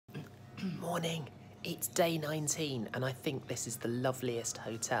Morning. It's day 19, and I think this is the loveliest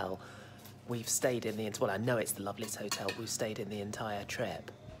hotel we've stayed in the... Well, I know it's the loveliest hotel we've stayed in the entire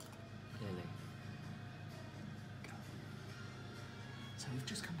trip. Clearly. So we've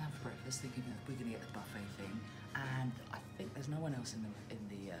just come down for breakfast, thinking that we're going to get the buffet thing, and I think there's no one else in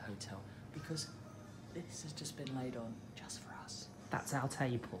the hotel because this has just been laid on just for us. That's our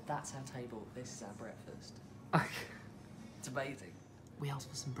table. That's our table. This is our breakfast. It's amazing. We asked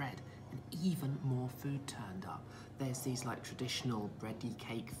for some bread, and even more food turned up. There's these like traditional bready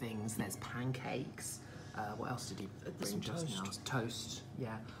cake things. There's pancakes. What else did he bring just now? Toast.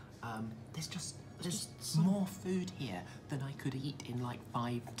 Yeah. There's more food here than I could eat in like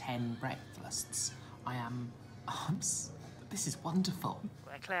 5-10 breakfasts. This is wonderful.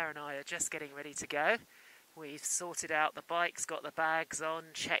 Well, Claire and I are just getting ready to go. We've sorted out the bikes, got the bags on,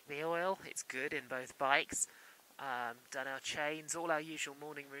 checked the oil. It's good in both bikes. Done our chains, all our usual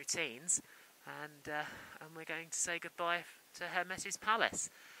morning routines, and we're going to say goodbye to Hermes's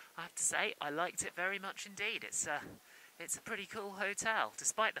Palace. I have to say, I liked it very much indeed. It's a pretty cool hotel,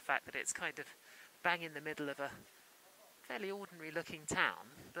 despite the fact that it's kind of bang in the middle of a fairly ordinary-looking town,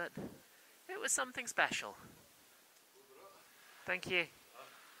 but it was something special. Thank you.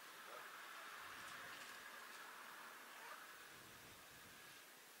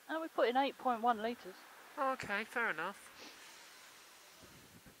 We put in 8.1 litres. Okay, fair enough.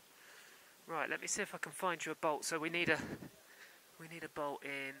 Right, let me see if I can find you a bolt. So we need a bolt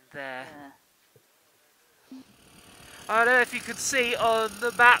in there. Yeah. I don't know if you can see on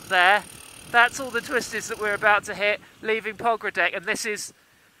the map there. That's all the twisties that we're about to hit, leaving Pogradec, and this is.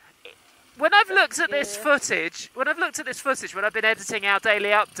 When I've looked at this footage, when I've been editing our daily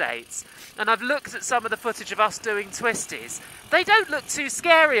updates, and I've looked at some of the footage of us doing twisties, they don't look too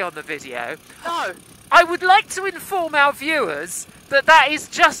scary on the video. No. I would like to inform our viewers that that is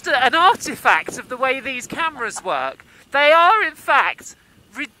just an artefact of the way these cameras work. They are, in fact,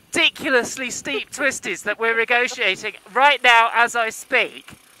 ridiculously steep twisties that we're negotiating right now as I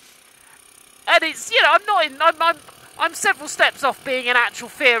speak. And it's, I'm several steps off being in actual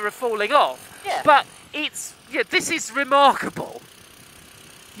fear of falling off. Yeah. But this is remarkable.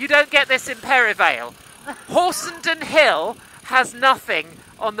 You don't get this in Perivale. Horsenden Hill has nothing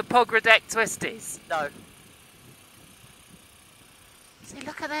on the Pogradec twisties. No. See,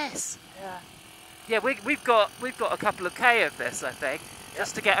 look at this. Yeah. Yeah, we've got a couple of K of this, I think,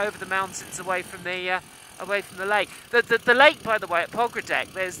 just to get over the mountains away from the lake. The lake, by the way, at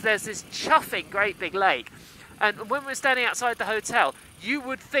Pogradec, there's this chuffing great big lake, and when we're standing outside the hotel, you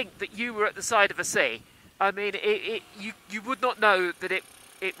would think that you were at the side of a sea. I mean, you would not know that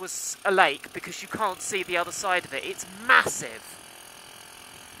it was a lake because you can't see the other side of it. It's massive.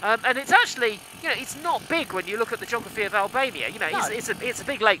 And it's actually, it's not big when you look at the geography of Albania. It's a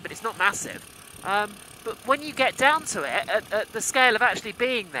big lake, but it's not massive. But when you get down to it, at the scale of actually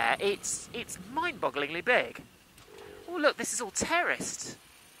being there, it's mind-bogglingly big. Oh, look, this is all terraced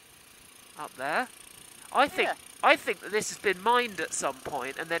up there. I think that this has been mined at some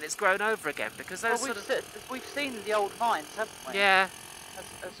point, and then it's grown over again because those we've seen the old mines, haven't we? Yeah.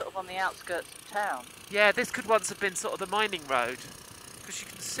 As sort of on the outskirts of town. Yeah, this could once have been sort of the mining road. Because you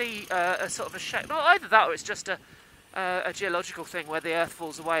can see a sort of a shape. Well, either that or it's just a geological thing where the earth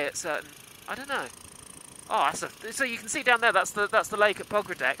falls away at certain. I don't know. Oh, so you can see down there. That's the lake at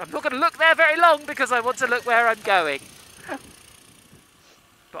Pogradec. I'm not going to look there very long because I want to look where I'm going.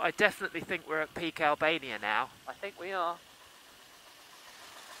 But I definitely think we're at peak Albania now. I think we are.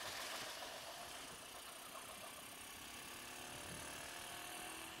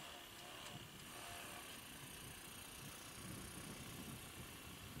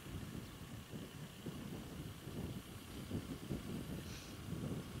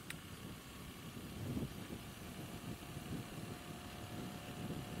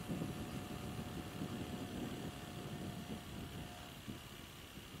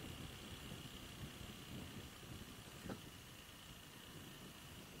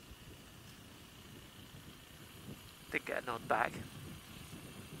 Didn't get a nod back.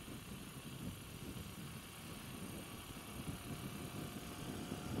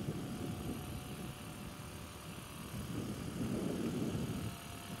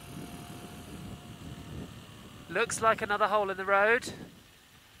 Looks like another hole in the road.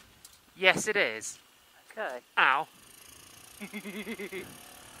 Yes, it is. Okay. Ow.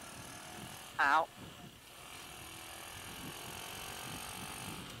 Ow.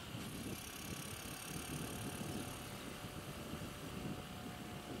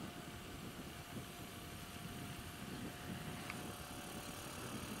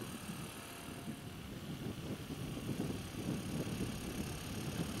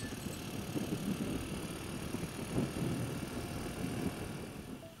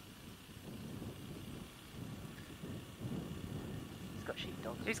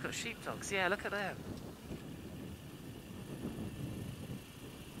 sheepdogs. He's got sheepdogs, yeah, look at them.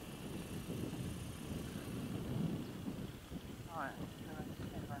 Right,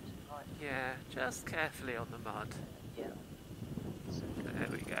 get around to the right. Yeah, just carefully on the mud. Yeah. There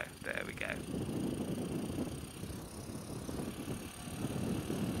we go, there we go.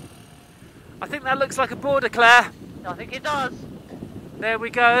 I think that looks like a border, Claire. I think it does. There we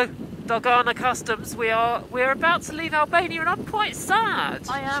go. Dogana Customs. We're about to leave Albania, and I'm quite sad.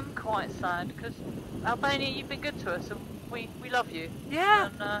 I am quite sad because Albania, you've been good to us, and we love you. Yeah.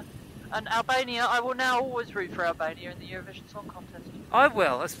 And Albania, I will now always root for Albania in the Eurovision Song Contest. I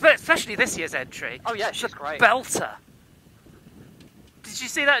will, especially this year's entry. Oh yeah, It's she's a great. belter. Did you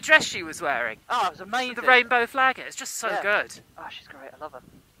see that dress she was wearing? Oh, it was amazing. The rainbow flag. It's just so Yeah. good. Oh, she's great. I love her.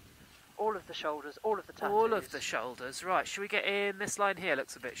 All of the shoulders, all of the tattoos. All of the shoulders. Right, should we get in? This line here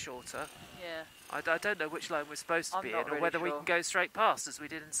looks a bit shorter. Yeah. I don't know which line we're supposed to I'm be not in, or really whether we sure. can go straight past as we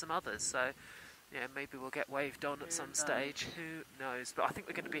did in some others. So, yeah, maybe we'll get waved on at some knows? stage. Who knows? But I think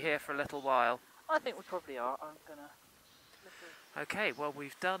we're going to be here for a little while. I think we probably are. I'm gonna. Okay, well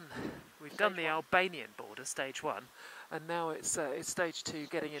we've done Stage the one. Albanian border, stage 1, and now it's stage 2,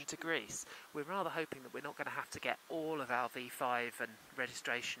 getting into Greece. We're rather hoping that we're not going to have to get all of our V5 and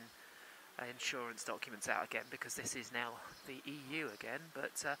registration insurance documents out again, because this is now the EU again.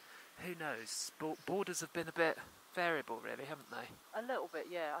 But who knows? Borders have been a bit variable, really, haven't they? A little bit,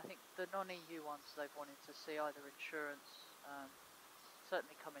 yeah. I think the non-EU ones, they've wanted to see either insurance.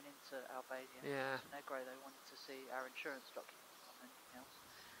 Certainly coming into Albania, Yeah. Montenegro, they wanted to see our insurance documents on anything else.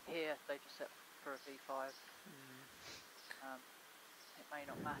 Here, they just set for a V5. It may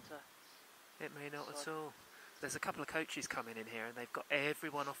not matter. It may not at So- all. There's a couple of coaches coming in here, and they've got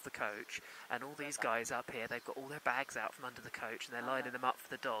everyone off the coach, and all these guys up here, they've got all their bags out from under the coach, and they're lining them up for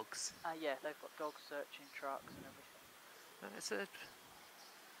the dogs. Yeah, they've got dogs searching trucks and everything. It's a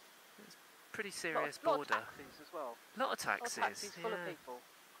pretty serious lot border. of taxis as well. Lot of taxis. Lot of taxis full of yeah. people.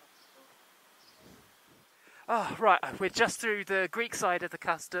 Oh, right, we're just through the Greek side of the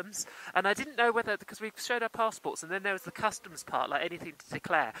customs, and I didn't know whether, because we showed our passports, and then there was the customs part, like anything to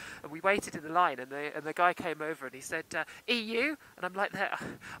declare, and we waited in the line, and the guy came over and he said, EU? And I'm like, there,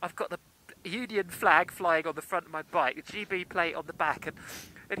 I've got the Union flag flying on the front of my bike, a GB plate on the back,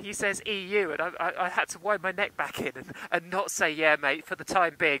 and he says EU, and I had to wind my neck back in and not say, yeah, mate, for the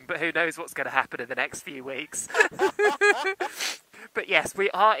time being, but who knows what's going to happen in the next few weeks. But yes, we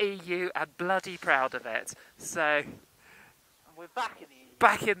are EU and bloody proud of it. So, And we're back in the EU.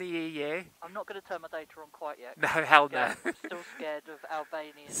 back in the EU. I'm not going to turn my data on quite yet. No, hell no. Yeah, I'm still scared of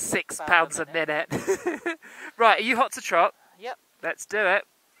Albanian. £6 a minute. Right, are you hot to trot? Yep. Let's do it.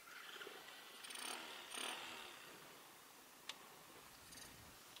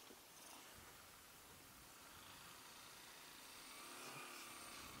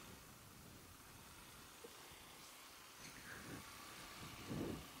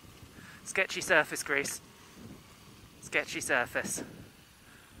 Sketchy surface, Greece. Sketchy surface.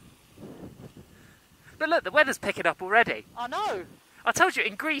 But look, the weather's picking up already. I know. I told you,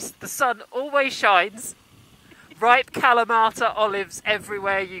 in Greece, the sun always shines. Ripe Kalamata olives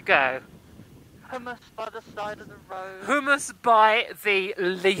everywhere you go. Hummus by the side of the road. Hummus by the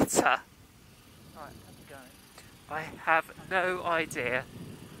litre. Right, how's it going? I have no idea.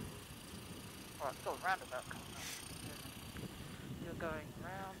 Right, it's got a roundabout coming up. You're going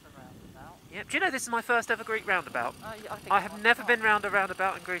round the roundabout. Yep. Do you know this is my first ever Greek roundabout? Yeah, I think I it have might never be been fine. round a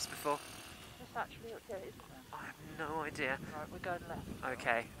roundabout in Greece before. This actually, yeah, it is a roundabout. I have no idea. Right, we're going left.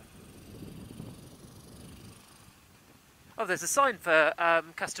 Okay. Oh, there's a sign for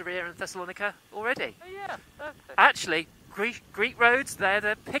Castoria and Thessalonica already. Oh yeah, perfect. Actually, Greek roads,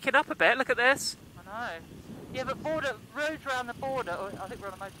 they're picking up a bit. Look at this. I know. Yeah, but roads around the border, or I think we're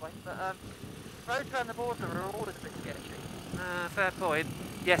on a motorway, but roads around the border are always a bit sketchy. Fair point.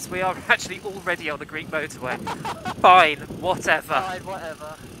 Yes, we are actually already on a Greek motorway. Fine, whatever. Fine,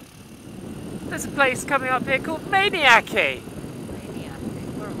 whatever. There's a place coming up here called Maniaci. Maniac.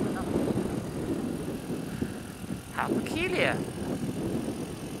 We're on another. How peculiar.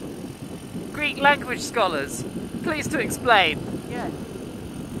 Greek language scholars, please to explain. Yes.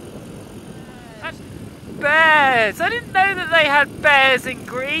 Bears! I didn't know that they had bears in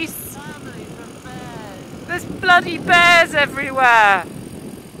Greece. Families of bears. There's bloody bears everywhere.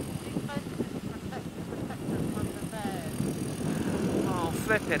 These places protect us from the bears. Oh,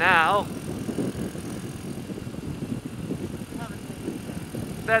 flipping out. Haven't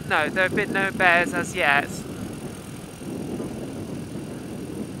seen No, there have been no bears as yet.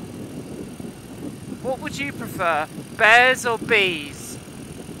 What would you prefer, bears or bees?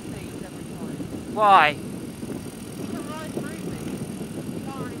 these every time. Why? You can ride through these.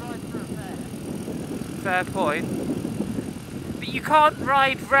 fair point. But you can't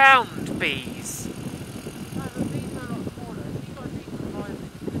ride round bees. No, the bees are a lot smaller. If you've got a decent size,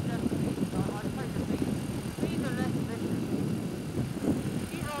 definitely. I'd say the bees are less vicious. If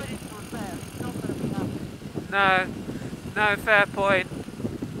you ride into a bear, it's not going to be happy. No, fair point.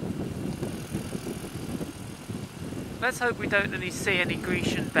 Let's hope we don't see any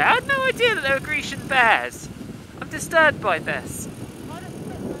Grecian bears. I had no idea that there were Grecian bears. I'm disturbed by this.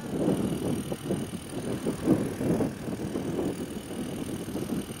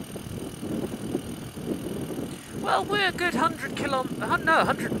 Well, we're a good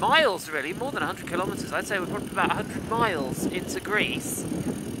 100 miles really, more than 100 kilometres. I'd say we're probably about 100 miles into Greece.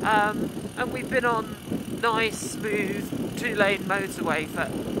 And we've been on nice, smooth, 2-lane motorway for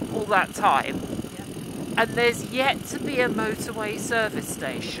all that time. And there's yet to be a motorway service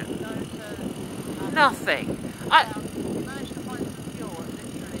station. Nothing. We managed to find some fuel at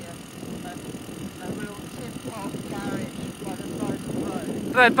literally a real tip-top garage by the side of the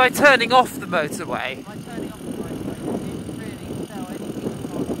road. By turning off the motorway. By turning off the motorway, we didn't really sell anything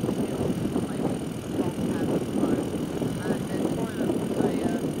apart from fuel, maybe long cans of road. And their toilet was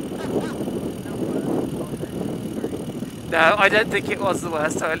No, I don't think it was the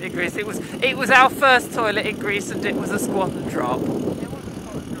worst toilet in Greece. It was our first toilet in Greece, and it was a squat and drop. It was a squat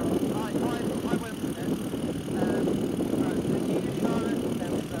and drop. I went with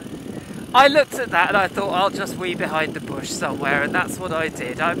it. I looked at that and I thought I'll just wee behind the bush somewhere, and that's what I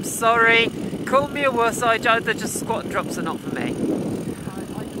did. I'm sorry, call me a wuss, they're just squat and drops are not for me. I just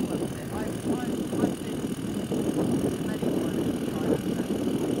went with it. I've been many times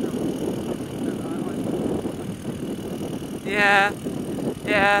in China.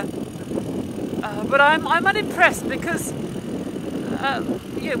 Yeah. But I'm unimpressed because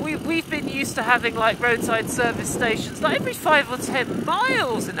we've been used to having like roadside service stations like every 5 or 10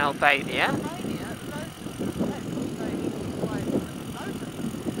 miles in Albania.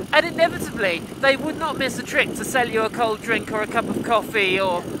 And inevitably, they would not miss a trick to sell you a cold drink or a cup of coffee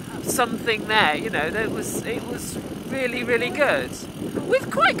or something there. You know, it was really, really good.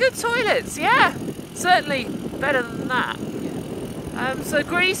 With quite good toilets, yeah. Certainly better than that. So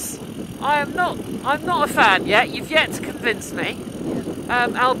Greece, I'm not a fan yet. You've yet to convince me.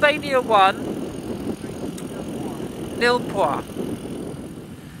 Albania 1, 0 point.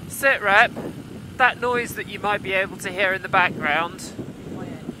 Sit rep. That noise that you might be able to hear in the background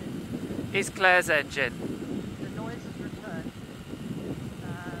is Claire's engine. The noise has returned,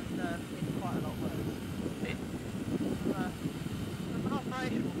 and it's quite a lot worse. From an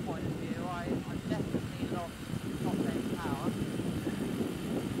operational point of view, I've definitely lost top-end power.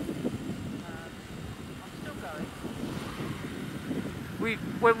 I'm still going.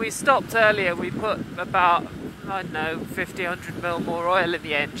 When we stopped earlier, we put about, I don't know, 50-100 mil more oil in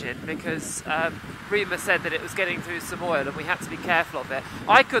the engine because Rima said that it was getting through some oil and we had to be careful of it.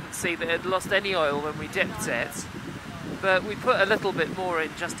 I couldn't see that it had lost any oil when we dipped it, but we put a little bit more in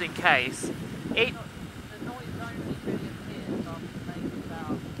just in case. The noise only really appears after maybe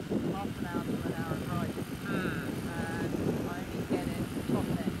about half an hour to an hour of riding. And I only get it top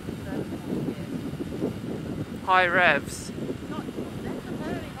end, 30 gears. High revs.